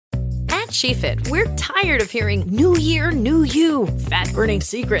SheFit, we're tired of hearing new year, new you, fat-burning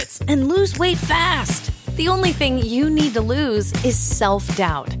secrets, and lose weight fast. The only thing you need to lose is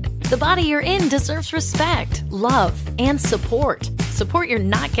self-doubt. The body you're in deserves respect, love, and support. Support you're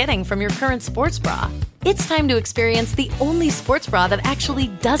not getting from your current sports bra. It's time to experience the only sports bra that actually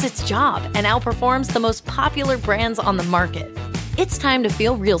does its job and outperforms the most popular brands on the market. It's time to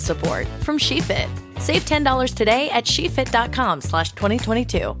feel real support from SheFit. Save $10 today at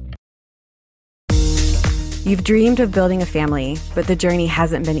shefit.com/2022. You've dreamed of building a family, but the journey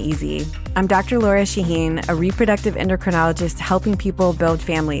hasn't been easy. I'm Dr. Laura Shaheen, a reproductive endocrinologist helping people build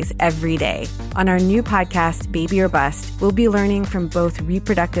families every day. On our new podcast, Baby or Bust, we'll be learning from both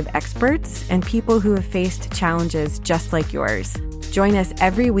reproductive experts and people who have faced challenges just like yours. Join us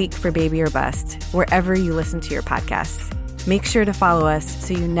every week for Baby or Bust, wherever you listen to your podcasts. Make sure to follow us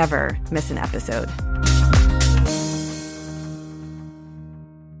so you never miss an episode.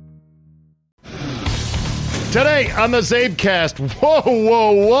 Today on the CzabeCast,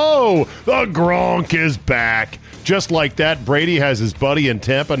 whoa, the Gronk is back. Just like that, Brady has his buddy in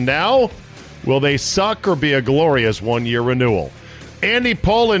Tampa. Now, will they suck or be a glorious one-year renewal? Andy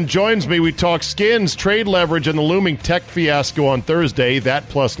Pollin joins me. We talk skins, trade leverage, and the looming tech fiasco on Thursday. That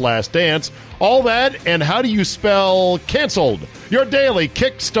plus Last Dance. All that, and how do you spell canceled? Your daily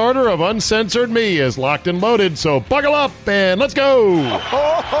Kickstarter of Uncensored Me is locked and loaded, so buckle up and let's go!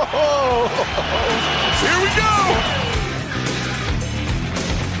 Here we go!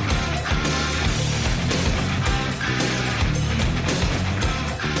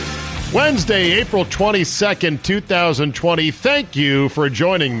 Wednesday, April 22nd, 2020. Thank you for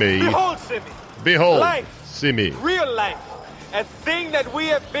joining me. Behold, Simi. Behold, life. Simi. Real life. A thing that we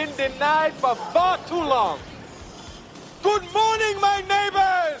have been denied for far too long. Good morning, my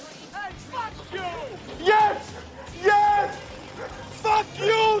neighbors! Hey, fuck you! Yes! Yes! Fuck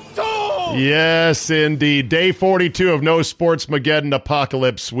you, too! Yes, indeed. Day 42 of No Sportsmageddon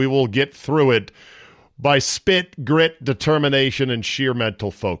Apocalypse. We will get through it by spit, grit, determination, and sheer mental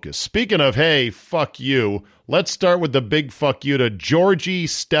focus. Speaking of, hey, fuck you, let's start with the big fuck you to Georgi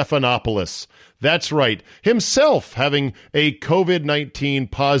Stephanopoulos. That's right, himself having a COVID-19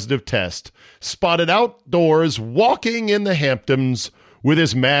 positive test, spotted outdoors walking in the Hamptons with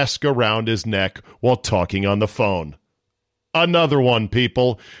his mask around his neck while talking on the phone. Another one,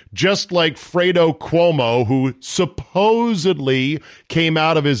 people. Just like Fredo Cuomo, who supposedly came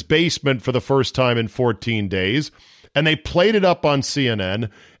out of his basement for the first time in 14 days, and they played it up on CNN,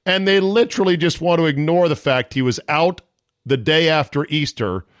 and they literally just want to ignore the fact he was out the day after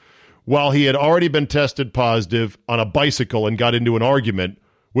Easter while he had already been tested positive on a bicycle and got into an argument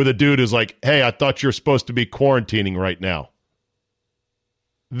with a dude who's like, hey, I thought you're supposed to be quarantining right now.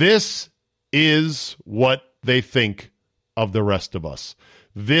 This is what they think of the rest of us.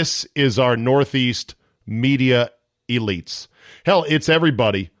 This is our Northeast media elites. Hell, it's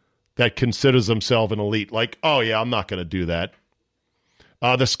everybody that considers themselves an elite. Like, oh yeah, I'm not going to do that.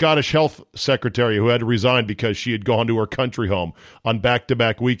 The Scottish Health Secretary who had to resign because she had gone to her country home on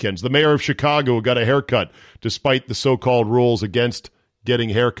back-to-back weekends. The mayor of Chicago who got a haircut despite the so-called rules against getting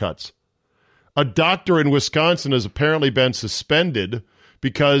haircuts. A doctor in Wisconsin has apparently been suspended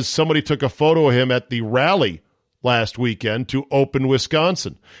because somebody took a photo of him at the rally last weekend to open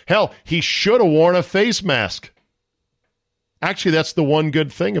Wisconsin. Hell, he should have worn a face mask. Actually, that's the one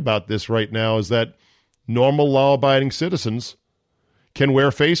good thing about this right now is that normal law-abiding citizens can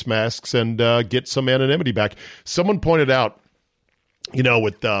wear face masks and get some anonymity back. Someone pointed out, you know,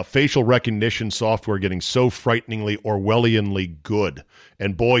 with facial recognition software getting so frighteningly Orwellianly good,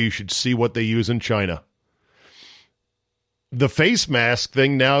 and boy, you should see what they use in China. The face mask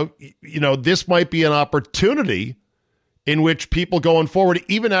thing now, you know, this might be an opportunity in which people going forward,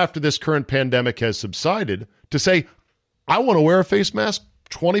 even after this current pandemic has subsided, to say, I want to wear a face mask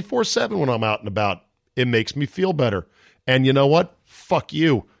 24/7 when I'm out and about. It makes me feel better. And you know what? Fuck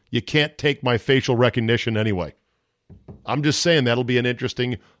you. You can't take my facial recognition anyway. I'm just saying that'll be an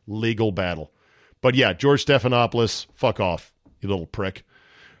interesting legal battle. But yeah, George Stephanopoulos, fuck off, you little prick.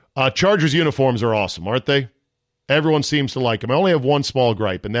 Chargers uniforms are awesome, aren't they? Everyone seems to like them. I only have one small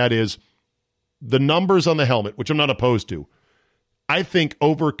gripe, and that is the numbers on the helmet, which I'm not opposed to, I think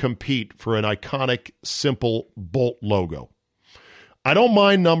overcompete for an iconic, simple Bolt logo. I don't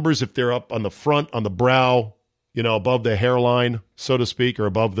mind numbers if they're up on the front, on the brow, you know, above the hairline, so to speak, or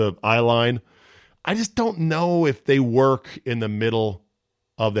above the eye line. I just don't know if they work in the middle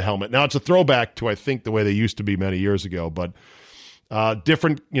of the helmet. Now, it's a throwback to, I think, the way they used to be many years ago, but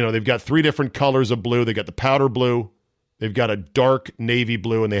different, you know, they've got three different colors of blue. They got the powder blue, they've got a dark navy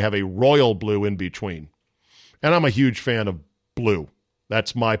blue, and they have a royal blue in between. And I'm a huge fan of blue.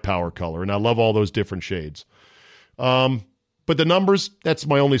 That's my power color, and I love all those different shades. But the numbers, that's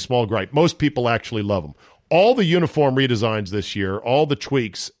my only small gripe. Most people actually love them. All the uniform redesigns this year, all the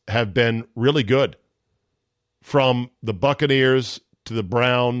tweaks have been really good. From the Buccaneers to the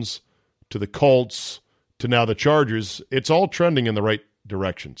Browns to the Colts to now the Chargers, it's all trending in the right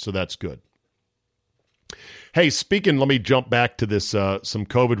direction, so that's good. Hey, let me jump back to this, some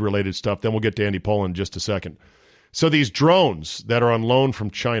COVID-related stuff, then we'll get to Andy Pollin in just a second. So these drones that are on loan from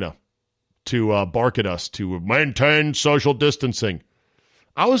China to bark at us to maintain social distancing.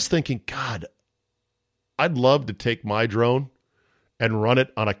 I was thinking, God, I'd love to take my drone and run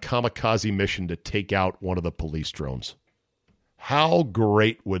it on a kamikaze mission to take out one of the police drones. How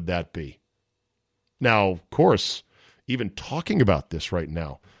great would that be? Now, of course, even talking about this right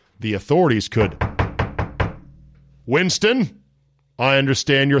now, the authorities could. Winston, I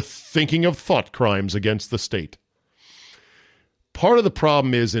understand you're thinking of thought crimes against the state. Part of the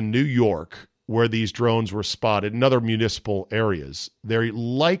problem is in New York, where these drones were spotted, and other municipal areas, they're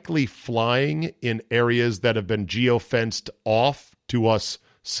likely flying in areas that have been geofenced off to us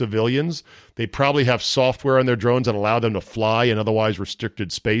civilians. They probably have software on their drones that allow them to fly in otherwise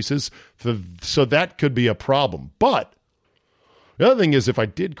restricted spaces. So that could be a problem. But the other thing is, if I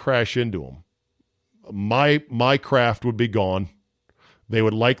did crash into them, my craft would be gone. They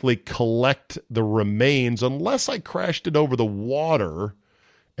would likely collect the remains unless I crashed it over the water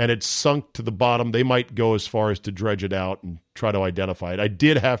and it sunk to the bottom. They might go as far as to dredge it out and try to identify it. I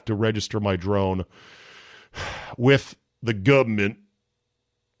did have to register my drone with the government.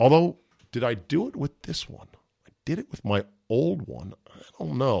 Although, did I do it with this one? I did it with my old one. I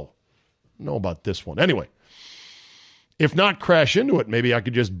don't know. I don't know about this one. Anyway, if not crash into it, maybe I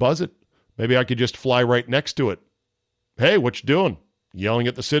could just buzz it. Maybe I could just fly right next to it. Hey, what you doing? Yelling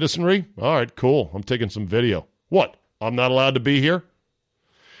at the citizenry? All right, cool. I'm taking some video. What? I'm not allowed to be here?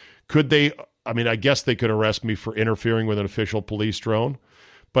 Could they, I guess they could arrest me for interfering with an official police drone.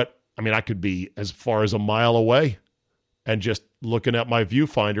 But, I could be as far as a mile away and just looking at my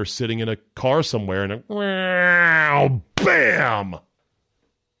viewfinder sitting in a car somewhere and bam!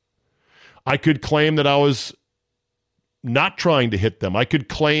 I could claim that I was not trying to hit them. I could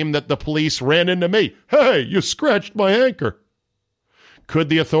claim that the police ran into me. Hey, you scratched my anchor. Could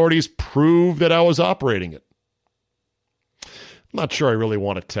the authorities prove that I was operating it? I'm not sure I really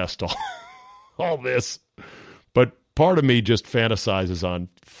want to test all this, but part of me just fantasizes on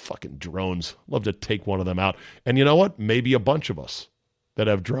fucking drones. Love to take one of them out. And you know what? Maybe a bunch of us that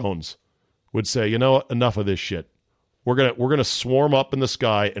have drones would say, you know what? Enough of this shit. We're gonna swarm up in the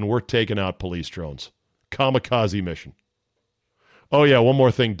sky and we're taking out police drones. Kamikaze mission. Oh yeah, one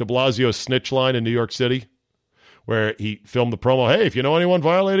more thing. De Blasio's snitch line in New York City, where he filmed the promo, hey, if you know anyone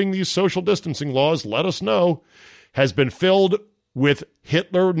violating these social distancing laws, let us know, has been filled with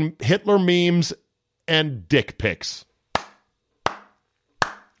Hitler memes and dick pics.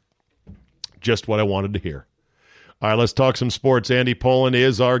 Just what I wanted to hear. All right, let's talk some sports. Andy Pollin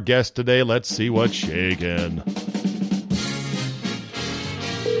is our guest today. Let's see what's shaking.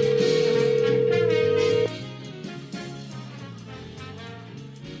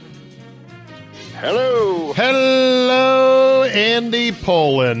 Hello, Andy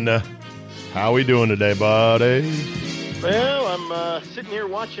Pollin. How we doing today, buddy? Well, I'm sitting here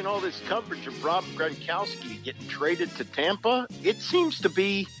watching all this coverage of Rob Gronkowski getting traded to Tampa. It seems to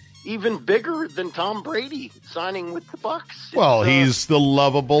be even bigger than Tom Brady signing with the Bucs. Well, he's the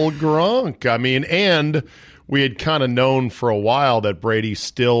lovable Gronk. And we had kind of known for a while that Brady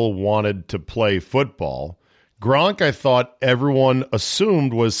still wanted to play football. Gronk, I thought everyone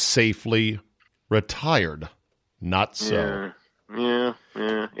assumed was safely retired. Not so. Yeah.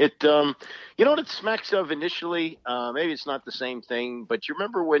 It, you know what it smacks of initially? Maybe it's not the same thing, but you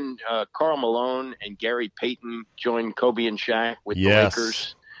remember when Karl Malone and Gary Payton joined Kobe and Shaq with the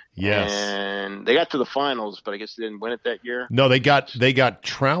Lakers? Yes. And they got to the finals, but I guess they didn't win it that year. No, they got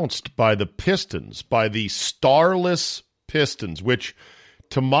trounced by the Pistons, by the starless Pistons, which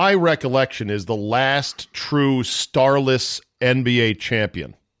to my recollection is the last true starless NBA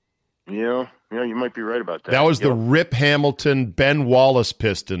champion. Yeah, you might be right about that. That was the Rip Hamilton, Ben Wallace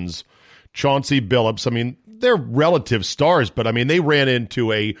Pistons, Chauncey Billups. They're relative stars, but they ran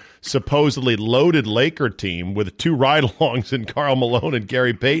into a supposedly loaded Laker team with two ride-alongs in Karl Malone and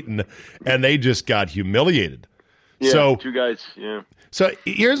Gary Payton, and they just got humiliated. Yeah, so, two guys, yeah. So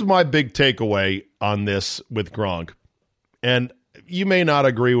here's my big takeaway on this with Gronk, and you may not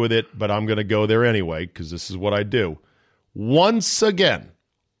agree with it, but I'm going to go there anyway because this is what I do. Once again,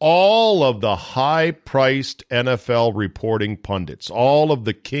 all of the high-priced NFL reporting pundits, all of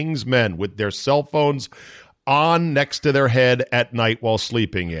the King's men with their cell phones on next to their head at night while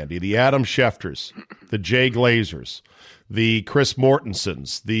sleeping, Andy. The Adam Schefters, the Jay Glazers, the Chris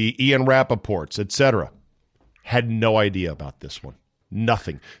Mortensons, the Ian Rappaports, etc., had no idea about this one.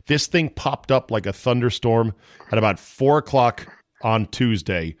 Nothing. This thing popped up like a thunderstorm at about 4 o'clock on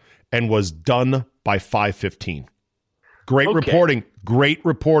Tuesday and was done by 5:15. Great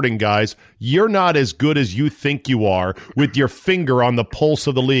reporting, guys. You're not as good as you think you are with your finger on the pulse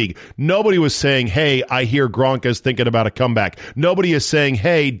of the league. Nobody was saying, hey, I hear Gronk is thinking about a comeback. Nobody is saying,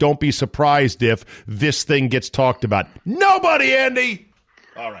 hey, don't be surprised if this thing gets talked about. Nobody, Andy!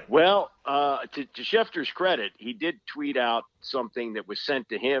 All right. Well, to Schefter's credit, he did tweet out something that was sent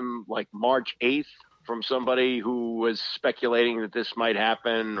to him like March 8th from somebody who was speculating that this might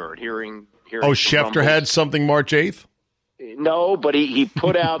happen or hearing Schefter had something March 8th? No, but he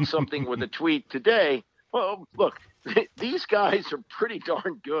put out something with a tweet today. Well, look, these guys are pretty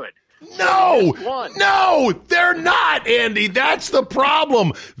darn good. No, they're not, Andy. That's the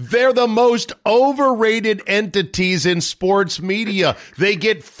problem. They're the most overrated entities in sports media. They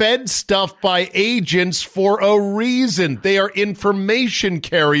get fed stuff by agents for a reason. They are information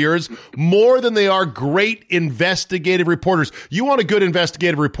carriers more than they are great investigative reporters. You want a good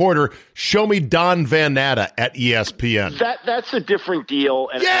investigative reporter? Show me Don Van Natta at ESPN. That's a different deal.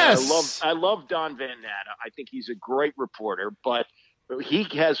 And yes. I love Don Van Natta. I think he's a great reporter, but he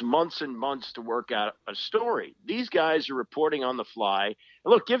has months and months to work out a story. These guys are reporting on the fly. And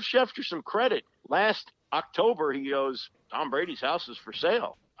look, give Schefter some credit. Last October, he goes, Tom Brady's house is for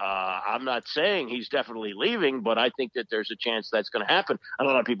sale. I'm not saying he's definitely leaving, but I think that there's a chance that's going to happen. And a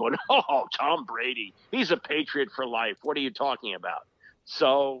lot of people go, oh, Tom Brady, he's a Patriot for life. What are you talking about?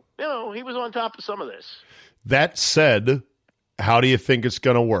 So, he was on top of some of this. That said, how do you think it's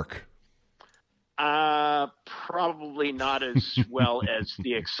going to work? Probably not as well as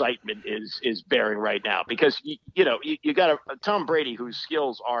the excitement is bearing right now, because you got Tom Brady, whose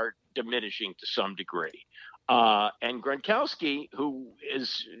skills are diminishing to some degree, and Gronkowski, who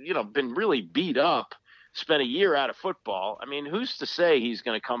is been really beat up, spent a year out of football. I mean, who's to say he's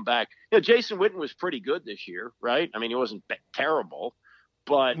going to come back? Jason Witten was pretty good this year, right? I mean, he wasn't terrible,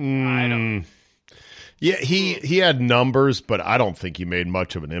 but I don't. Yeah, he had numbers, but I don't think he made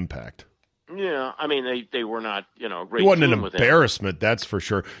much of an impact. Yeah, I mean, they were not, great. He wasn't an embarrassment, that's for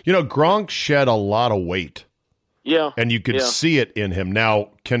sure. Gronk shed a lot of weight. Yeah. And you could see it in him. Now,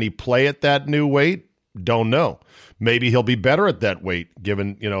 can he play at that new weight? Don't know. Maybe he'll be better at that weight,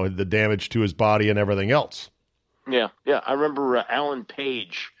 given, the damage to his body and everything else. Yeah. I remember Alan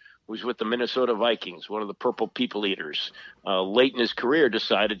Page was with the Minnesota Vikings, one of the Purple People Eaters. Late in his career,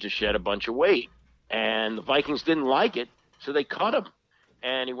 decided to shed a bunch of weight. And the Vikings didn't like it, so they cut him.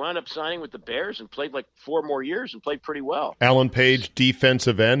 And he wound up signing with the Bears and played like 4 more years and played pretty well. Alan Page,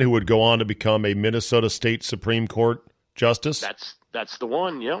 defensive end, who would go on to become a Minnesota State Supreme Court justice. That's the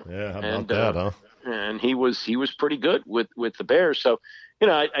one, yeah. Yeah, how about that, huh? And he was pretty good with the Bears. So,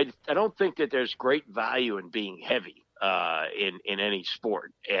 I don't think that there's great value in being heavy in any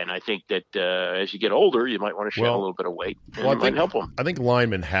sport. And I think that as you get older, you might want to shed a little bit of weight. And might help them. I think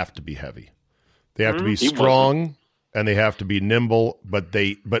linemen have to be heavy. They have to be strong. And they have to be nimble, but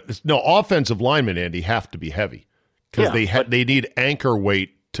offensive linemen, Andy, have to be heavy because they need anchor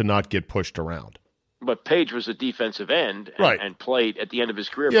weight to not get pushed around. But Page was a defensive end and played at the end of his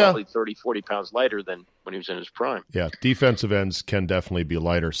career probably 30, 40 pounds lighter than when he was in his prime. Yeah, defensive ends can definitely be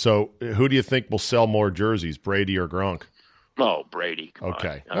lighter. So who do you think will sell more jerseys, Brady or Gronk? Oh, Brady.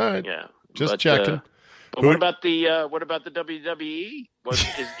 Okay. All right. Yeah. Just checking. But what about the WWE?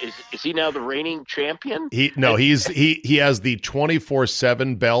 Is he now the reigning champion? He has the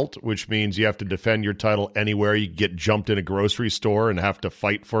 24/7 belt, which means you have to defend your title anywhere. You get jumped in a grocery store and have to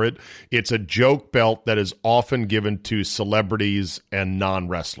fight for it. It's a joke belt that is often given to celebrities and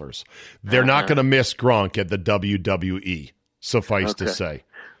non-wrestlers. They're not going to miss Gronk at the WWE, suffice to say.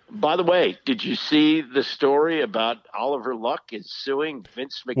 By the way, did you see the story about Oliver Luck is suing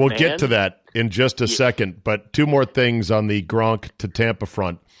Vince McMahon? We'll get to that in just a second, but 2 more things on the Gronk to Tampa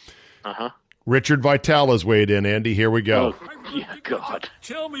front. Richard Vitale has weighed in, Andy. Here we go. Oh, yeah, God.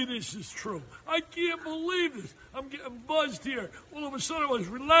 Tell me this is true. I can't believe this. I'm getting buzzed here. All of a sudden, I was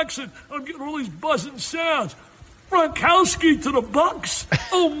relaxing. I'm getting all these buzzing sounds. Gronkowski to the Bucks.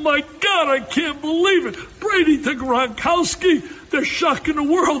 Oh, my God, I can't believe it. Brady to Gronkowski. They're shocking the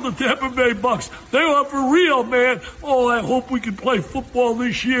world, the Tampa Bay Bucks. They are for real, man. Oh, I hope we can play football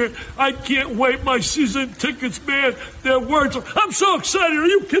this year. I can't wait. My season tickets, man. Their words. I'm so excited. Are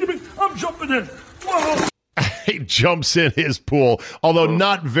you kidding me? I'm jumping in. Whoa. He jumps in his pool, although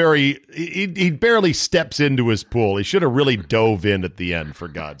not very. He barely steps into his pool. He should have really dove in at the end, for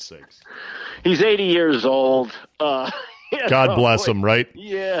God's sakes. He's 80 years old. God bless him, right?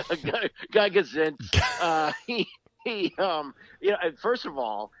 Yeah, guy gets in. First of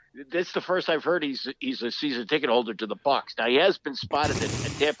all, this is the first I've heard he's a season ticket holder to the Bucks. Now he has been spotted at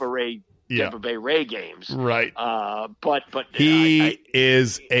Tampa Bay Ray games, right? But he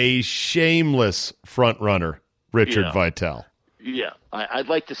is a shameless front runner, Richard Vitale. Yeah, I'd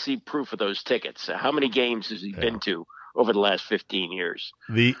like to see proof of those tickets. How many games has he been to over the last 15 years?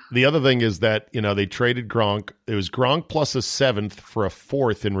 The other thing is that, they traded Gronk. It was Gronk plus a seventh for a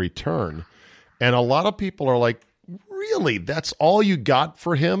fourth in return. And a lot of people are like, really? That's all you got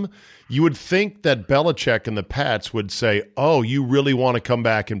for him? You would think that Belichick and the Pats would say, oh, you really want to come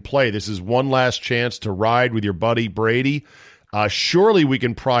back and play. This is one last chance to ride with your buddy Brady. Surely we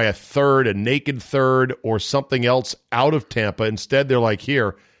can pry a naked third or something else out of Tampa. Instead, they're like,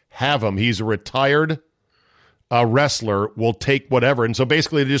 here, have him. He's a retired wrestler. We'll take whatever. And so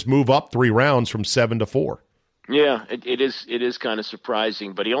basically they just move up 3 rounds from 7 to 4. Yeah, it is kind of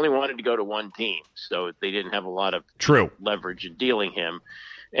surprising, but he only wanted to go to one team, so they didn't have a lot of leverage in dealing him.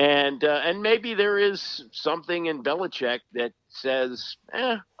 And maybe there is something in Belichick that says,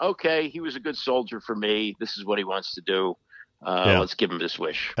 okay, he was a good soldier for me. This is what he wants to do. Let's give him this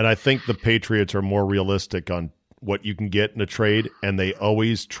wish. And I think the Patriots are more realistic on what you can get in a trade, and they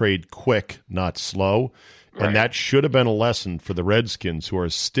always trade quick, not slow. Right. And that should have been a lesson for the Redskins, who are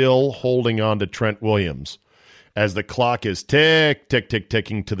still holding on to Trent Williams as the clock is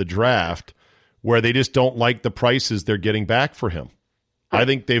ticking to the draft, where they just don't like the prices they're getting back for him. I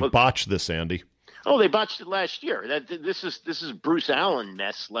think they've botched this, Andy. Oh, they botched it last year. This is Bruce Allen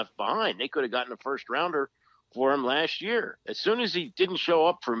mess left behind. They could have gotten a first rounder for him last year. As soon as he didn't show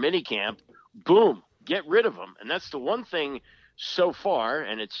up for minicamp, boom, get rid of him. And that's the one thing so far,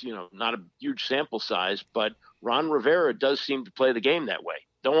 and it's not a huge sample size, but Ron Rivera does seem to play the game that way.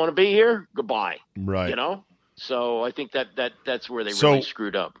 Don't want to be here? Goodbye. Right. So I think that's where they really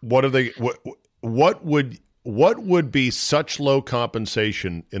screwed up. What would be such low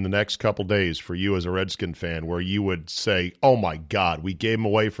compensation in the next couple days for you as a Redskin fan where you would say, oh my God, we gave him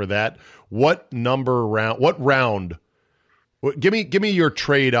away for that? What round? Give me your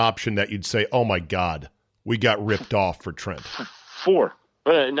trade option that you'd say, oh my God, we got ripped off for Trent. 4.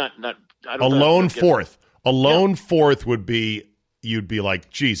 I don't a lone fourth. A lone fourth would be, you'd be like,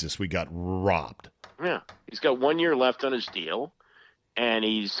 Jesus, we got robbed. Yeah. He's got 1 year left on his deal, and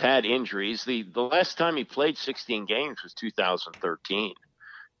he's had injuries. The last time he played 16 games was 2013.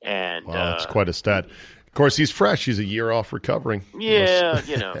 And that's quite a stat. Of course, he's fresh. He's a year off recovering. Yeah,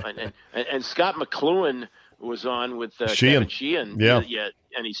 and Scott McLuhan was on with Kevin Sheehan. Yeah.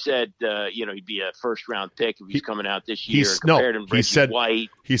 And he said, he'd be a first-round pick if he's coming out this year. Compared him to Reggie White.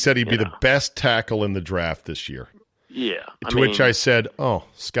 He said he'd be the best tackle in the draft this year. Yeah. To which I said, oh,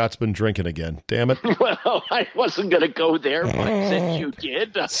 Scott's been drinking again. Damn it. Well, I wasn't going to go there, but since you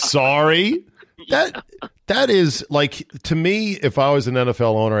did. Sorry. That is, like, to me, if I was an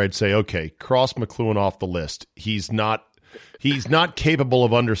NFL owner, I'd say, okay, cross McLuhan off the list. He's not capable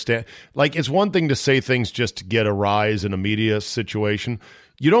of understanding. Like, it's one thing to say things just to get a rise in a media situation.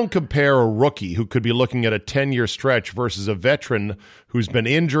 You don't compare a rookie who could be looking at a 10-year stretch versus a veteran who's been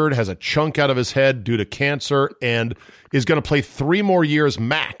injured, has a chunk out of his head due to cancer, and is going to play 3 more years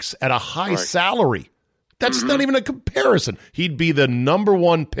max at a high salary. That's not even a comparison. He'd be the number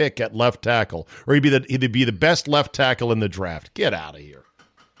 1 pick at left tackle, or he'd be the best left tackle in the draft. Get out of here.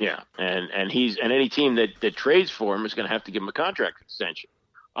 Yeah, and any team that trades for him is going to have to give him a contract extension.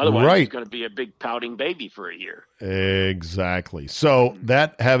 Otherwise, he's going to be a big pouting baby for a year. Exactly. So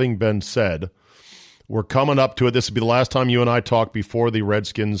that having been said, we're coming up to it. This will be the last time you and I talk before the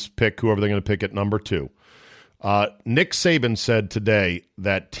Redskins pick whoever they're going to pick at number 2. Nick Saban said today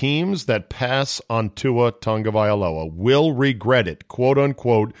that teams that pass on Tua Tagovailoa will regret it, quote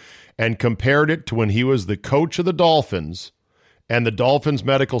unquote, and compared it to when he was the coach of the Dolphins and the Dolphins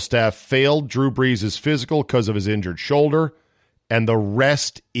medical staff failed Drew Brees' physical because of his injured shoulder. And the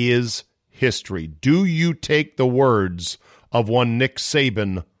rest is history. Do you take the words of one Nick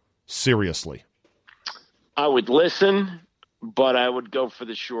Saban seriously? I would listen, but I would go for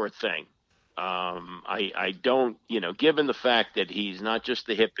the sure thing. I don't, given the fact that he's not just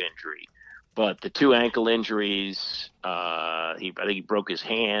the hip injury, but the 2 ankle injuries, I think he broke his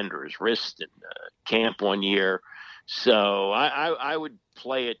hand or his wrist in camp 1 year. So I would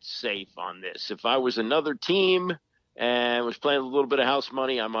play it safe on this. If I was another team and was playing a little bit of house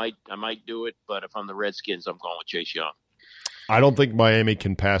money, I might do it. But if I'm the Redskins, I'm going with Chase Young. I don't think Miami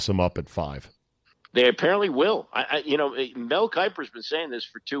can pass him up at 5. They apparently will. Mel Kiper's been saying this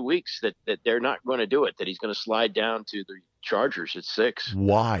for 2 weeks that they're not going to do it, that he's going to slide down to the Chargers at 6.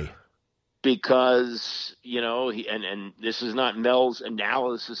 Why? because, and this is not Mel's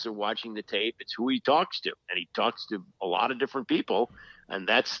analysis of watching the tape. It's who he talks to. And he talks to a lot of different people. And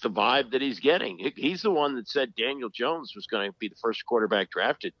that's the vibe that he's getting. He's the one that said Daniel Jones was going to be the first quarterback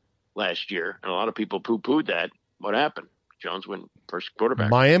drafted last year. And a lot of people poo-pooed that. What happened? Jones went first quarterback.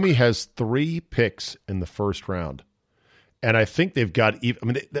 Miami has 3 picks in the first round. And I think they've got –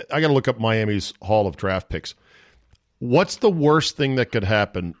 I got to look up Miami's Hall of Draft picks. What's the worst thing that could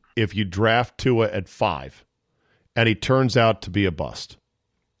happen if you draft Tua at 5 and he turns out to be a bust?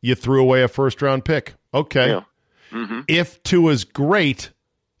 You threw away a first-round pick. Okay. Yeah. Mm-hmm. If Tua's great,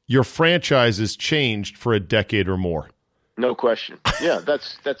 your franchise is changed for a decade or more. No question. Yeah,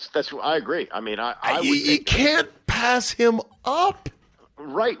 that's I agree. I mean, I would you can't pass him up.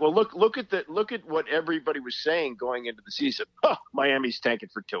 Right. Well, look at what everybody was saying going into the season. Oh, Miami's tanking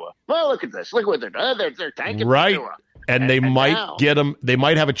for Tua. Well, look at this. Look what they're doing. They're tanking for Tua. And they might now, get him. They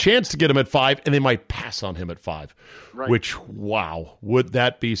might have a chance to get him at 5, and they might pass on him at 5. Right. Which, wow, would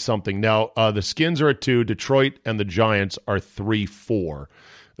that be something? Now, the Skins are at 2. Detroit and the Giants are 3-4.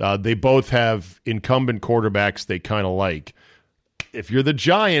 They both have incumbent quarterbacks they kind of like. If you're the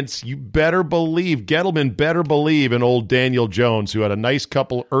Giants, you better believe, Gettleman better believe in old Daniel Jones, who had a nice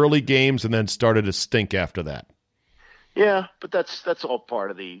couple early games and then started to stink after that. Yeah, but that's all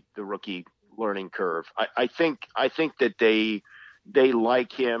part of the rookie learning curve. I think that they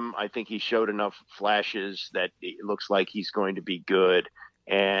like him. I think he showed enough flashes that it looks like he's going to be good.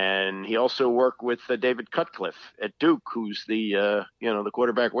 And he also worked with David Cutcliffe at Duke, who's the the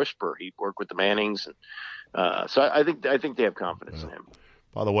quarterback whisperer. He worked with the Mannings, and so I think they have confidence in him.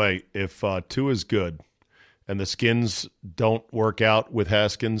 By the way, if Tua is good and the Skins don't work out with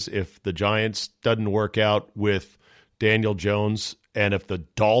Haskins, if the Giants doesn't work out with Daniel Jones, and if the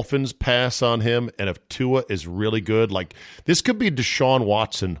Dolphins pass on him, and if Tua is really good, like this could be Deshaun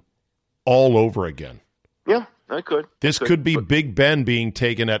Watson all over again. Yeah, I could. This could be Big Ben being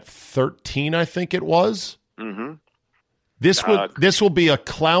taken at 13, I think it was. Mm-hmm. This will be a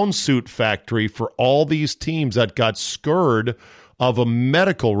clown suit factory for all these teams that got scared of a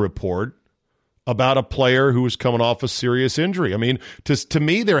medical report about a player who was coming off a serious injury. I mean, to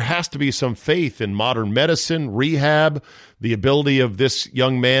me, there has to be some faith in modern medicine, rehab, the ability of this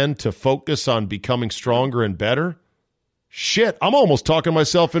young man to focus on becoming stronger and better. Shit, I'm almost talking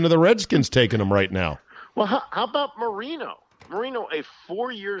myself into the Redskins taking him right now. Well, how about Marino? Marino, a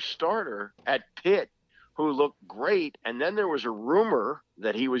 4-year starter at Pitt who looked great, and then there was a rumor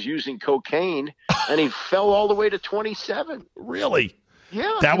that he was using cocaine, and he fell all the way to 27. Really?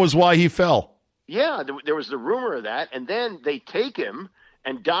 Yeah. That was why he fell. Yeah, there was the rumor of that, and then they take him,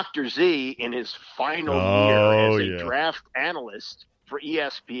 and Dr. Z, in his final year as a draft analyst for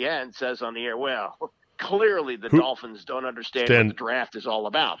ESPN, says on the air, well, clearly the Dolphins don't understand what the draft is all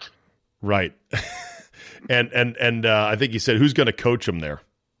about. Right. and I think he said, who's going to coach him there?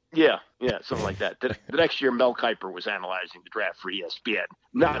 Yeah, something like that. The next year, Mel Kiper was analyzing the draft for ESPN,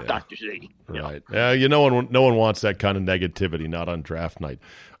 not Dr. Z. Right. No one wants that kind of negativity, not on draft night.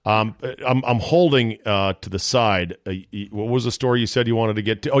 I'm holding to the side. What was the story you said you wanted to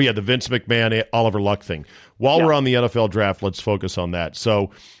get to? Oh, yeah, the Vince McMahon, Oliver Luck thing. While we're on the NFL draft, let's focus on that.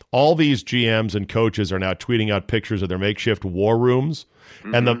 So all these GMs and coaches are now tweeting out pictures of their makeshift war rooms.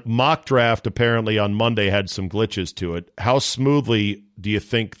 Mm-hmm. And the mock draft apparently on Monday had some glitches to it. How smoothly do you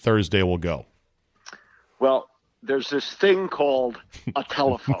think Thursday will go? Well, there's this thing called a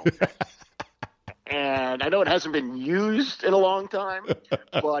telephone. And I know it hasn't been used in a long time,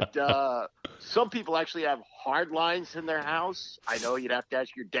 but some people actually have hard lines in their house. I know you'd have to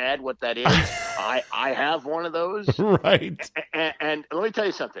ask your dad what that is. I have one of those. Right. And let me tell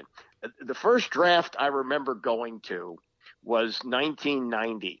you something. The first draft I remember going to was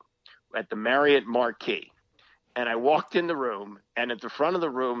 1990 at the Marriott Marquis. And I walked in the room, and at the front of the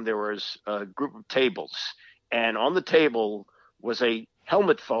room there was a group of tables. And on the table was a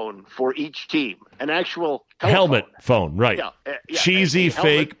helmet phone for each team, an actual helmet phone, right? Yeah, cheesy,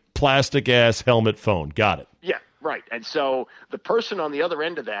 fake, plastic-ass helmet phone. Got it. Yeah, right. And so the person on the other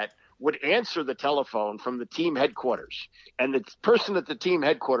end of that would answer the telephone from the team headquarters, and the person at the team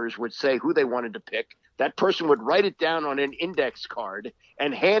headquarters would say who they wanted to pick. That person would write it down on an index card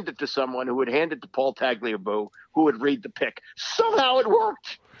and hand it to someone who would hand it to Paul Tagliabue, who would read the pick. Somehow it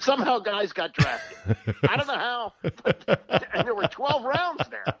worked. Somehow guys got drafted. I don't know how, and there were 12 rounds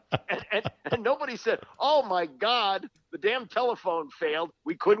there. And nobody said, oh, my God, the damn telephone failed.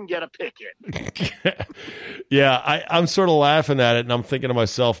 We couldn't get a pick in. Yeah, I'm sort of laughing at it, and I'm thinking to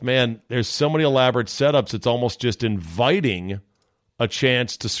myself, man, there's so many elaborate setups. It's almost just inviting a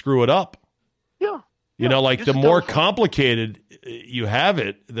chance to screw it up. Yeah. You know, like the more complicated you have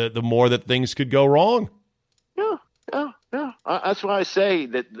it, the more that things could go wrong. Yeah. That's why I say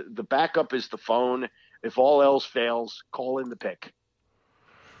that the backup is the phone. If all else fails, call in the pick.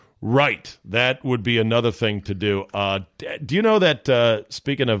 Right. That would be another thing to do. Do you know that,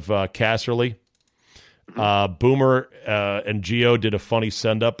 speaking of Casserly, Boomer and Gio did a funny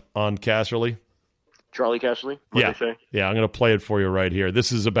send-up on Casserly? Charlie Casserly? What'd they say? Yeah, I'm going to play it for you right here.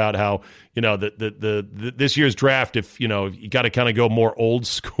 This is about how, you know, this year's draft, if, you know, you got to kind of go more old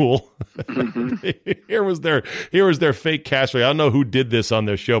school. Here was their fake Casserly. I don't know who did this on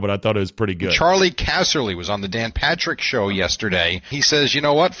their show, but I thought it was pretty good. Charlie Casserly was on the Dan Patrick show yesterday. He says, you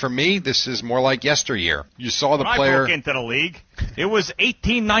know what, for me, this is more like yesteryear. You saw the player. I broke into the league. It was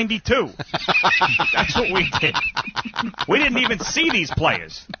 1892. That's what we did. We didn't even see these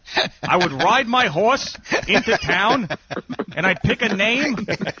players. I would ride my horse into town, and I'd pick a name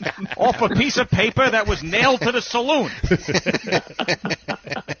off a piece of paper that was nailed to the saloon.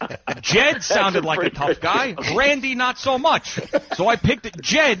 Jed sounded like a tough guy. Randy, not so much. So I picked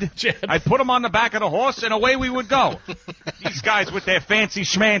Jed. I put him on the back of the horse, and away we would go. These guys with their fancy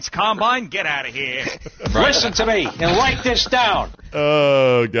schmancy combine, get out of here. Listen to me and write this down.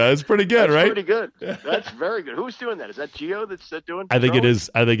 Oh, guys, pretty good, That's right? Pretty good. That's very good. Who's doing that? Is that Gio that's doing? I think it is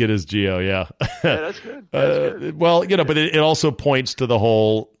Gio. Yeah. That's good. That's good. Well, you know, but it also points to the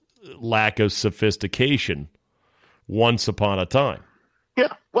whole lack of sophistication once upon a time.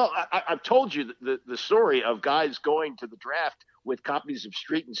 Yeah. Well, I've told you the story of guys going to the draft with copies of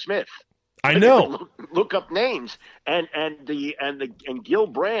Street and Smith. I know. Look up names, and Gil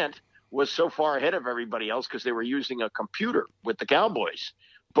Brandt was so far ahead of everybody else because they were using a computer with the Cowboys.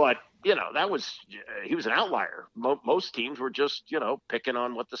 But, you know, he was an outlier. Most teams were just, you know, picking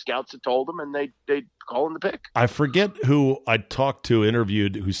on what the scouts had told them, and they'd call in the pick. I forget who I talked to,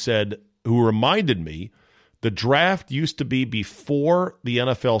 interviewed, who reminded me the draft used to be before the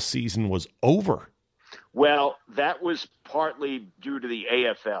NFL season was over. Well, that was partly due to the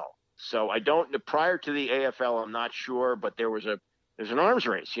AFL. So prior to the AFL, I'm not sure, but there's an arms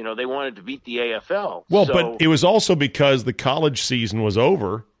race. You know, they wanted to beat the AFL. Well, but it was also because the college season was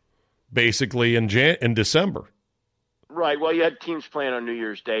over, basically in December. Right. Well, you had teams playing on New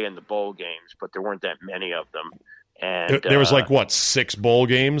Year's Day in the bowl games, but there weren't that many of them. And there was 6 bowl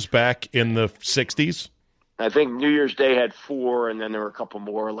games back in the 60s? I think New Year's Day had 4, and then there were a couple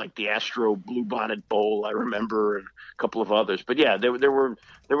more, like the Astro Bluebonnet Bowl, I remember, and a couple of others. But yeah, there were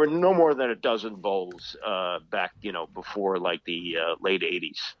no more than a dozen bowls back, you know, before like the late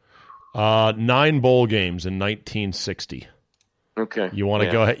 80s. 9 bowl games in 1960. Okay. You want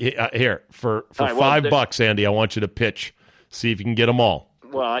to go ahead here for right, $5, Andy? I want you to pitch. See if you can get them all.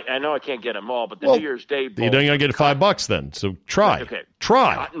 Well, I know I can't get them all, but the New Year's Day bowl. You're going to get $5 then. So try. Okay.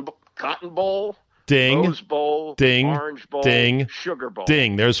 Try. Cotton Bowl. Ding. Rose Bowl. Ding. Orange Bowl. Ding. Sugar Bowl.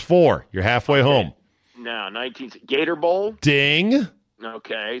 Ding. There's 4. You're halfway home. Now, Gator Bowl. Ding.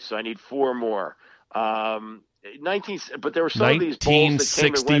 Okay, so I need 4 more. But there were some of these bowls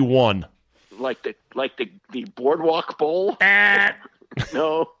that came and went, like the Boardwalk Bowl.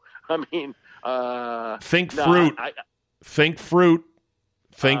 No, I mean, think fruit. Think fruit.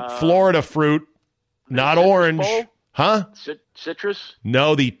 Think Florida fruit, not orange. Bowl? Huh? Citrus?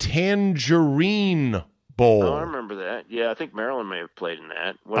 No, the Tangerine Bowl. Oh, I remember that. Yeah, I think Maryland may have played in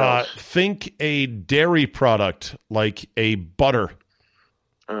that. What else? Think a dairy product like a butter.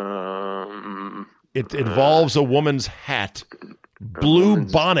 It involves a woman's hat. Blue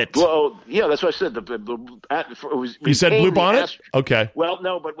bonnet. Well, yeah, that's what I said. You said blue bonnet? Okay. Well,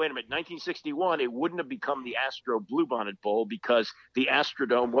 no, but wait a minute. 1961, it wouldn't have become the Astro Bluebonnet Bowl because the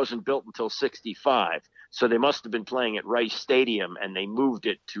Astrodome wasn't built until 65. So they must have been playing at Rice Stadium, and they moved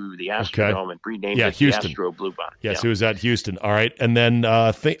it to the Astrodome and renamed it Houston. the Astro Bluebonnet. Yes, it was at Houston. All right. And then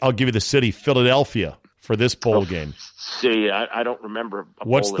I'll give you the city, Philadelphia, for this bowl game. See, I don't remember.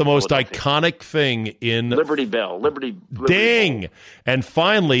 What's the most iconic thing in Liberty Bell? Liberty Ding! Bowl. And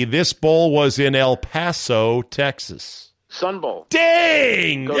finally, this bowl was in El Paso, Texas. Sun Bowl.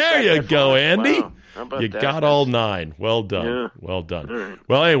 Ding! There you go, Andy. Wow. How about you that? got all 9. Well done. Yeah. Well done. Right.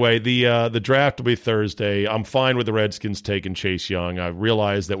 Well, anyway, the draft will be Thursday. I'm fine with the Redskins taking Chase Young. I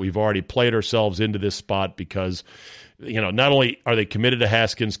realize that we've already played ourselves into this spot because, you know, not only are they committed to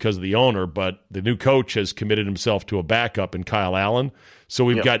Haskins because of the owner, but the new coach has committed himself to a backup in Kyle Allen. So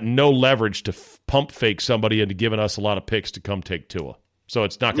we've got no leverage to pump fake somebody into giving us a lot of picks to come take Tua. So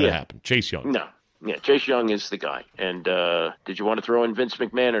it's not going to happen. Chase Young. No. Yeah, Chase Young is the guy. And did you want to throw in Vince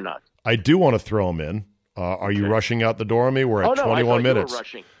McMahon or not? I do want to throw him in. Are you rushing out the door on me? We're at 21 minutes. You were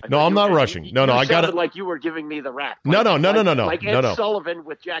rushing. No, I'm not rushing. No, I got it. Like you were giving me the rack. No. Like Ed Sullivan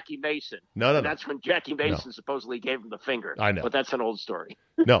with Jackie Mason. No. That's when Jackie Mason supposedly gave him the finger. I know. But that's an old story.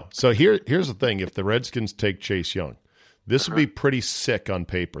 No. So here's the thing. If the Redskins take Chase Young, this would be pretty sick on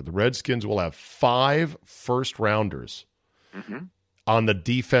paper. The Redskins will have 5 first-rounders on the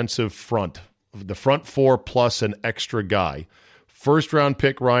defensive front, the front 4 plus an extra guy. First-round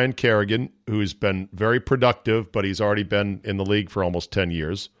pick Ryan Kerrigan, who's been very productive, but he's already been in the league for almost 10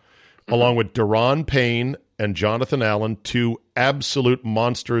 years, along with Deron Payne and Jonathan Allen, 2 absolute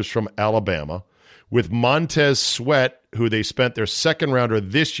monsters from Alabama, with Montez Sweat, who they spent their second-rounder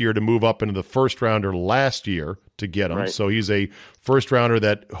this year to move up into the first-rounder last year to get him. Right. So he's a first-rounder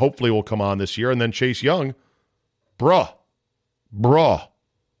that hopefully will come on this year. And then Chase Young, bruh.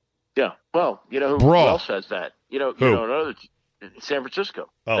 Yeah, well, you know who else has that? Another San Francisco.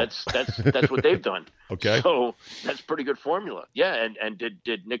 Oh. That's what they've done. Okay. So that's pretty good formula. Yeah, and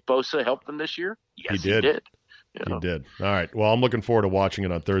did Nick Bosa help them this year? Yes, he did. He did. All right. Well, I'm looking forward to watching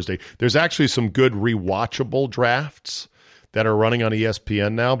it on Thursday. There's actually some good rewatchable drafts that are running on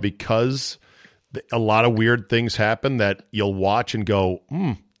ESPN now because a lot of weird things happen that you'll watch and go,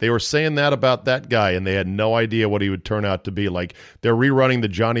 they were saying that about that guy, and they had no idea what he would turn out to be. Like, they're rerunning the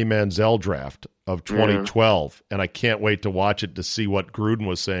Johnny Manziel draft of 2012, and I can't wait to watch it to see what Gruden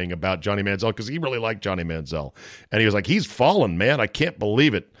was saying about Johnny Manziel, because he really liked Johnny Manziel. And he was like, he's fallen, man. I can't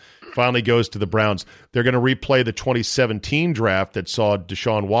believe it. Finally goes to the Browns. They're going to replay the 2017 draft that saw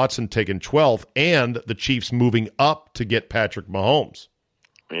Deshaun Watson taken 12th and the Chiefs moving up to get Patrick Mahomes.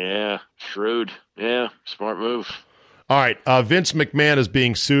 Yeah, shrewd. Yeah, smart move. All right, Vince McMahon is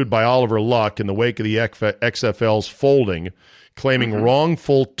being sued by Oliver Luck in the wake of the XFL's folding, claiming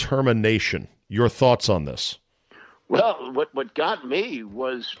wrongful termination. Your thoughts on this? Well, what got me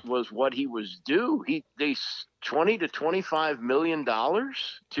was what he was due. They $20 to $25 million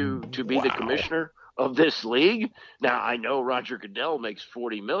to be the commissioner of this league. Now I know Roger Goodell makes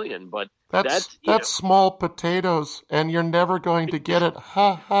 $40 million, but that's small potatoes, and you're never going to get it.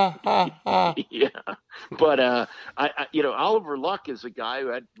 Ha ha ha ha. Yeah, but Oliver Luck is a guy who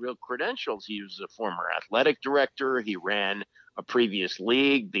had real credentials. He was a former athletic director. He ran a previous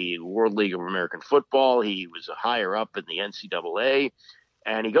league, the World League of American Football. He was a higher up in the NCAA.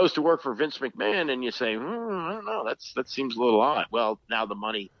 And he goes to work for Vince McMahon, and you say, I don't know, that seems a little odd. Well, now the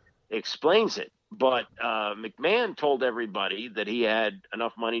money explains it. But McMahon told everybody that he had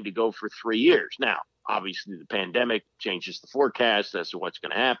enough money to go for 3 years. Now, obviously, the pandemic changes the forecast as to what's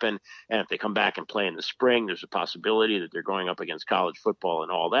going to happen. And if they come back and play in the spring, there's a possibility that they're going up against college football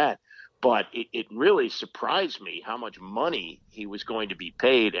and all that. But it really surprised me how much money he was going to be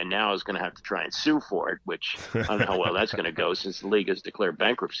paid, and now is going to have to try and sue for it, which I don't know how well that's going to go since the league has declared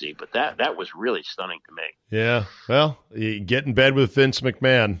bankruptcy. But that was really stunning to me. Yeah, well, you get in bed with Vince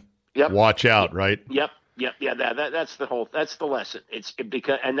McMahon. Yep. Watch out, right? Yep. Yeah. That's the lesson.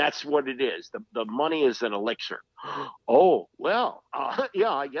 Because that's what it is. The money is an elixir. Oh well,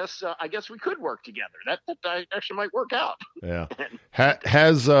 yeah. I guess we could work together. That actually might work out. Yeah.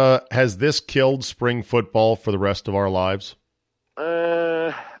 Has this killed spring football for the rest of our lives?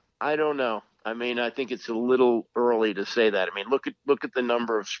 I don't know. I mean, I think it's a little early to say that. I mean, look at the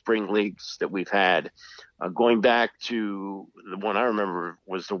number of spring leagues that we've had. Going back to the one I remember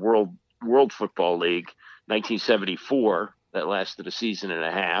was the World Football League, 1974. That lasted a season and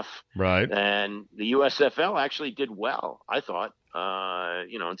a half. Right. And the USFL actually did well, I thought,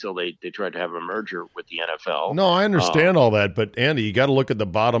 until they tried to have a merger with the NFL. No, I understand all that. But, Andy, you got to look at the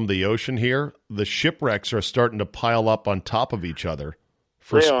bottom of the ocean here. The shipwrecks are starting to pile up on top of each other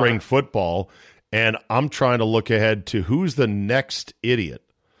for spring football. And I'm trying to look ahead to who's the next idiot.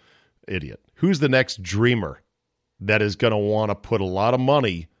 Who's the next dreamer that is going to want to put a lot of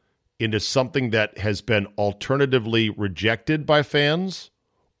money into something that has been alternatively rejected by fans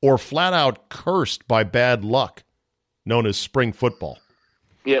or flat out cursed by bad luck, known as spring football?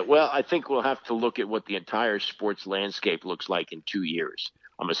 Yeah, well, I think we'll have to look at what the entire sports landscape looks like in 2 years.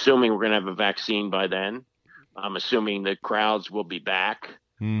 I'm assuming we're going to have a vaccine by then. I'm assuming the crowds will be back.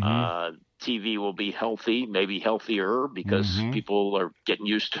 TV will be healthy, maybe healthier, because people are getting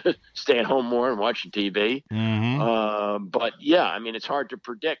used to staying home more and watching TV. But yeah, I mean, it's hard to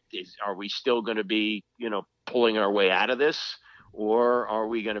predict. Are we still going to be, pulling our way out of this, or are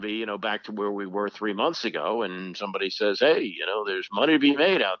we going to be, back to where we were 3 months ago? And somebody says, hey, there's money to be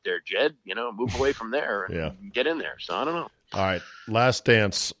made out there, Jed. Move away from there and get in there. So I don't know. All right, last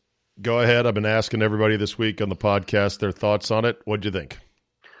dance. Go ahead. I've been asking everybody this week on the podcast their thoughts on it. What'd you think?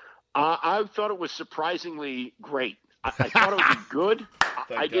 I thought it was surprisingly great. I thought it would be good.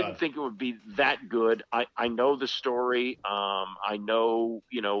 I didn't think it would be that good. I know the story. I know,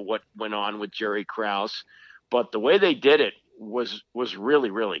 what went on with Jerry Krause, but the way they did it was really,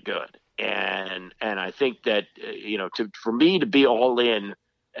 really good. And I think that, for me to be all in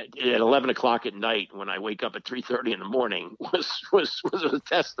at 11 o'clock at night when I wake up at 3:30 in the morning was a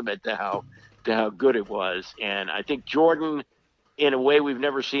testament to how good it was. And I think Jordan, in a way we've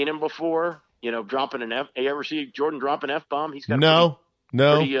never seen him before, dropping an F. You ever see Jordan drop an F-bomb? He's got a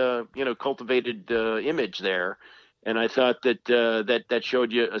pretty cultivated image there. And I thought that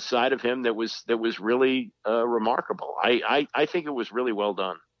showed you a side of him that was really remarkable. I think it was really well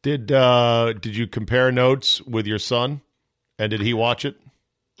done. Did you compare notes with your son, and did he watch it?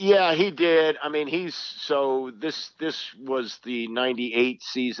 Yeah, he did. I mean, this was the 98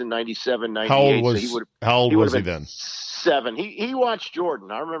 season, 97, 98. How old was he then? 7. He watched Jordan.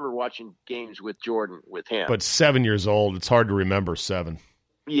 I remember watching games with Jordan with him. But 7 years old, it's hard to remember 7.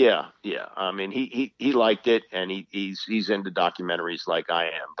 Yeah. I mean, he liked it, and he's into documentaries like I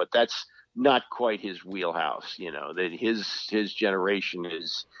am. But that's not quite his wheelhouse. That his generation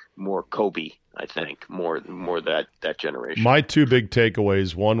is more Kobe. I think more that generation. My 2 big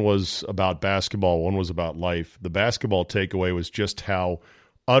takeaways: one was about basketball, one was about life. The basketball takeaway was just how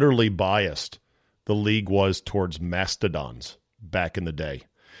utterly biased the league was towards mastodons back in the day.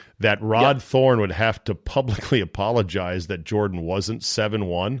 That Rod Thorne would have to publicly apologize that Jordan wasn't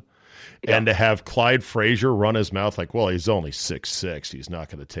 7'1", and to have Clyde Frazier run his mouth like, well, he's only 6'6", he's not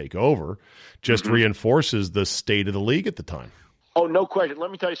going to take over, just reinforces the state of the league at the time. Oh, no question.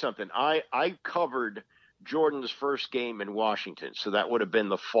 Let me tell you something. I covered Jordan's first game in Washington, so that would have been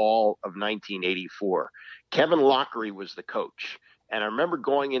the fall of 1984. Kevin Lockery was the coach. And I remember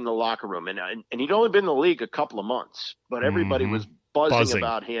going in the locker room, and he'd only been in the league a couple of months, but everybody was buzzing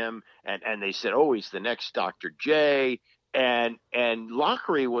about him, and they said, oh, he's the next Dr. J. And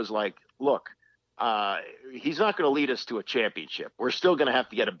Lockery was like, look, he's not going to lead us to a championship. We're still going to have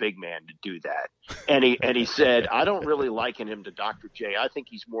to get a big man to do that. And he said, I don't really liken him to Dr. J. I think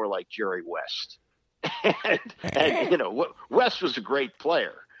he's more like Jerry West. and West was a great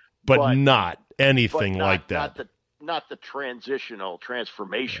player. But not anything like that. Not the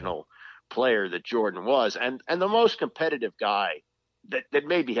transformational player that Jordan was, and the most competitive guy that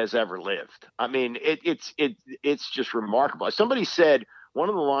maybe has ever lived. I mean, it's just remarkable. Somebody said one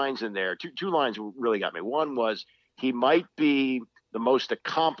of the lines in there, two lines really got me. One was, he might be the most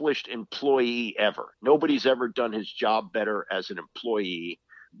accomplished employee ever. Nobody's ever done his job better as an employee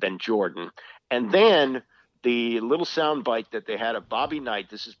than Jordan. And then the little soundbite that they had of Bobby Knight,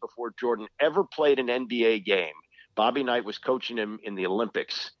 this is before Jordan ever played an NBA game. Bobby Knight was coaching him in the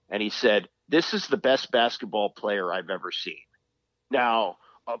Olympics, and he said, this is the best basketball player I've ever seen. Now,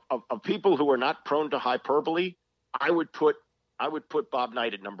 of people who are not prone to hyperbole, I would put Bob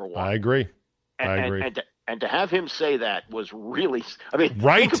Knight at number 1. I agree. And to have him say that was really,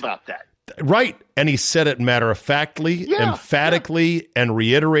 think about that. Right. And he said it matter-of-factly, emphatically, and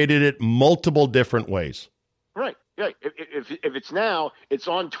reiterated it multiple different ways. Right. If it's now, it's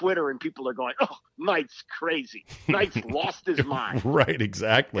on Twitter and people are going, oh, Knight's crazy. Knight's lost his mind. Right,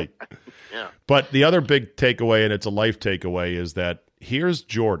 exactly. Yeah. But the other big takeaway, and it's a life takeaway, is that here's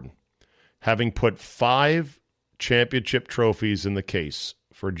Jordan having put 5 championship trophies in the case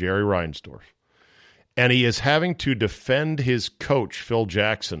for Jerry Reinsdorf. And he is having to defend his coach, Phil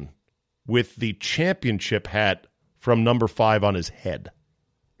Jackson, with the championship hat from number 5 on his head.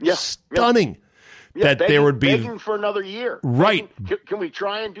 Yeah. Stunning. Yeah, that there would be begging for another year. Right. Can we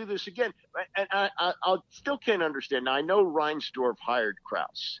try and do this again? And I still can't understand. Now, I know Reinsdorf hired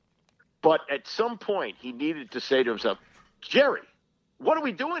Krause, but at some point he needed to say to himself, Jerry, what are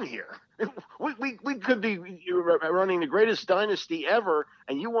we doing here? We could be running the greatest dynasty ever,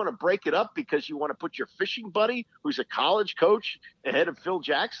 and you want to break it up because you want to put your fishing buddy, who's a college coach, ahead of Phil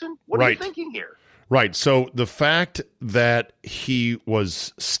Jackson? What are you thinking here? Right. So the fact that he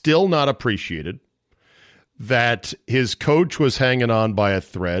was still not appreciated, that his coach was hanging on by a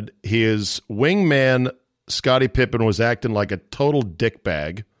thread, his wingman, Scottie Pippen, was acting like a total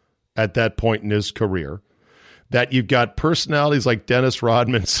dickbag at that point in his career, that you've got personalities like Dennis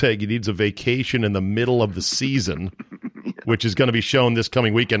Rodman saying he needs a vacation in the middle of the season, which is going to be shown this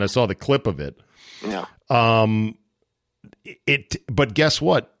coming weekend. I saw the clip of it. Yeah. But guess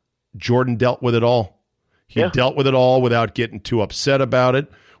what? Jordan dealt with it all. He dealt with it all without getting too upset about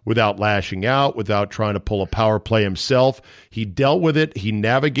it, without lashing out, without trying to pull a power play himself. He dealt with it. He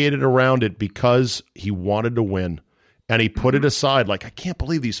navigated around it because he wanted to win. And he put it aside like, I can't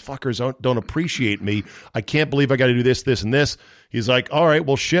believe these fuckers don't appreciate me. I can't believe I got to do this, this, and this. He's like, all right,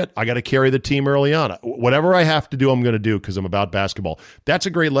 well, shit, I got to carry the team early on. Whatever I have to do, I'm going to do because I'm about basketball. That's a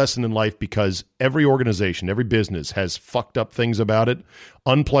great lesson in life because every organization, every business has fucked up things about it,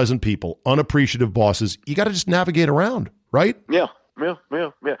 unpleasant people, unappreciative bosses. You got to just navigate around, right? Yeah.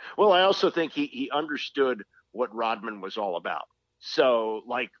 Well, I also think he understood what Rodman was all about. So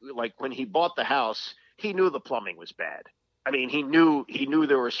like when he bought the house, he knew the plumbing was bad. I mean, he knew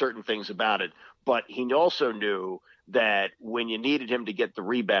there were certain things about it, but he also knew that when you needed him to get the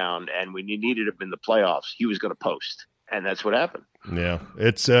rebound and when you needed him in the playoffs, he was going to post. And that's what happened. Yeah,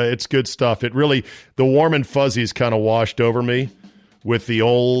 it's good stuff. It really, the warm and fuzzies kind of washed over me with the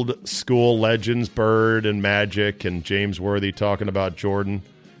old school legends, Bird and Magic and James Worthy talking about Jordan.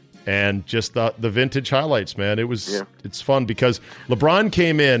 And just the vintage highlights, man. It's fun because LeBron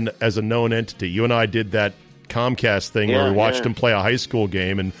came in as a known entity. You and I did that Comcast thing where we watched him play a high school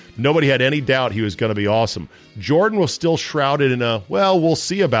game, and nobody had any doubt he was going to be awesome. Jordan was still shrouded in we'll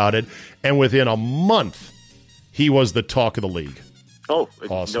see about it. And within a month, he was the talk of the league. Oh,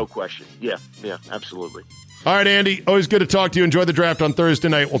 awesome. No question. Yeah, absolutely. All right, Andy, always good to talk to you. Enjoy the draft on Thursday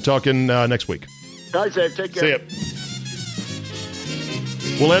night. We'll talk in next week. All right, Dave, take care. See ya.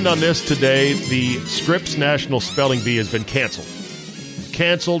 We'll end on this today. The Scripps National Spelling Bee has been canceled.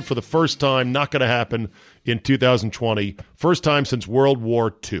 Canceled for the first time. Not going to happen in 2020. First time since World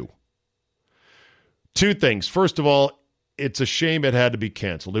War II. Two things. First of all, it's a shame it had to be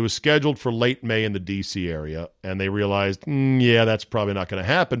canceled. It was scheduled for late May in the D.C. area, and they realized, that's probably not going to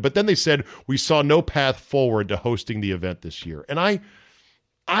happen. But then they said, we saw no path forward to hosting the event this year. And I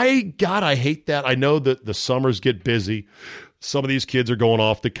hate that. I know that the summers get busy. Some of these kids are going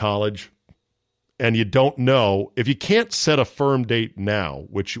off to college, and you don't know. If you can't set a firm date now,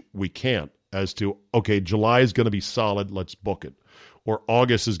 which we can't, as to, okay, July is going to be solid, let's book it. Or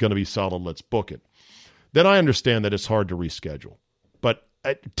August is going to be solid, let's book it. Then I understand that it's hard to reschedule. But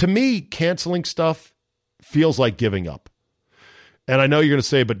to me, canceling stuff feels like giving up. And I know you're going to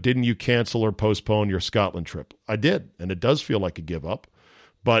say, but didn't you cancel or postpone your Scotland trip? I did, and it does feel like a give up.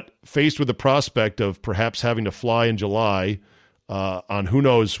 But faced with the prospect of perhaps having to fly in July on who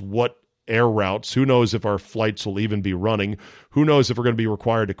knows what air routes, who knows if our flights will even be running, who knows if we're going to be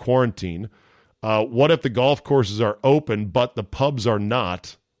required to quarantine, what if the golf courses are open but the pubs are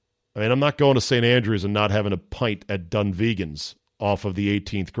not? I mean, I'm not going to St. Andrews and not having a pint at Dunvegan's off of the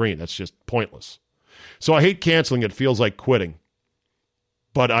 18th green. That's just pointless. So I hate canceling. It feels like quitting.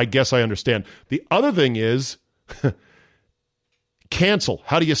 But I guess I understand. The other thing is... cancel.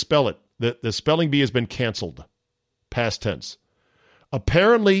 How do you spell it? The spelling bee has been canceled. Past tense.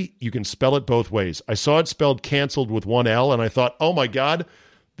 Apparently, you can spell it both ways. I saw it spelled canceled with one L, and I thought, oh my God,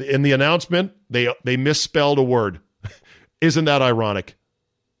 in the announcement, they misspelled a word. Isn't that ironic?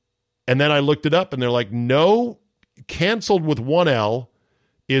 And then I looked it up, and they're like, no, canceled with one L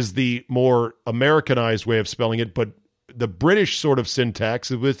is the more Americanized way of spelling it, but the British sort of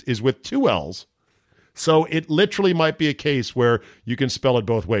syntax is with two L's. So it literally might be a case where you can spell it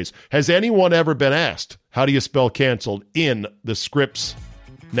both ways. Has anyone ever been asked, how do you spell canceled in the Scripps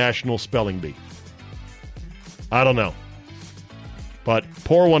National Spelling Bee? I don't know. But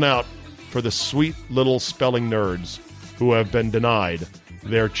pour one out for the sweet little spelling nerds who have been denied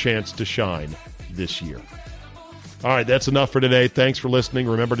their chance to shine this year. All right, that's enough for today. Thanks for listening.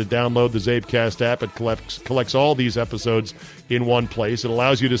 Remember to download the CzabeCast app. It collects all these episodes in one place. It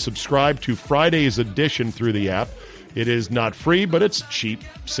allows you to subscribe to Friday's edition through the app. It is not free, but it's cheap,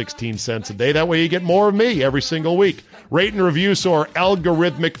 16 cents a day. That way you get more of me every single week. Rate and review so our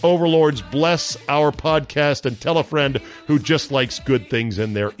algorithmic overlords bless our podcast, and tell a friend who just likes good things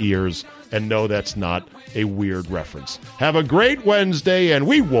in their ears and know that's not a weird reference. Have a great Wednesday, and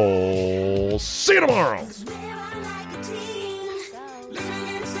we will see you tomorrow.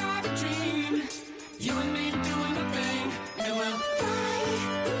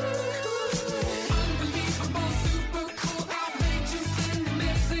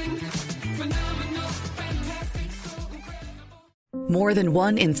 More than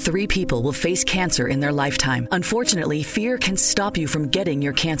 1 in 3 people will face cancer in their lifetime. Unfortunately, fear can stop you from getting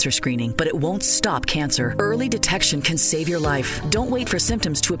your cancer screening, but it won't stop cancer. Early detection can save your life. Don't wait for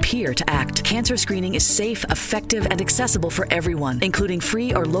symptoms to appear to act. Cancer screening is safe, effective, and accessible for everyone, including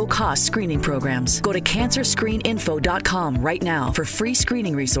free or low-cost screening programs. Go to cancerscreeninfo.com right now for free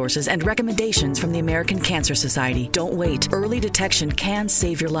screening resources and recommendations from the American Cancer Society. Don't wait. Early detection can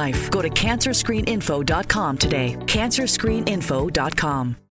save your life. Go to cancerscreeninfo.com today. cancerscreeninfo.com.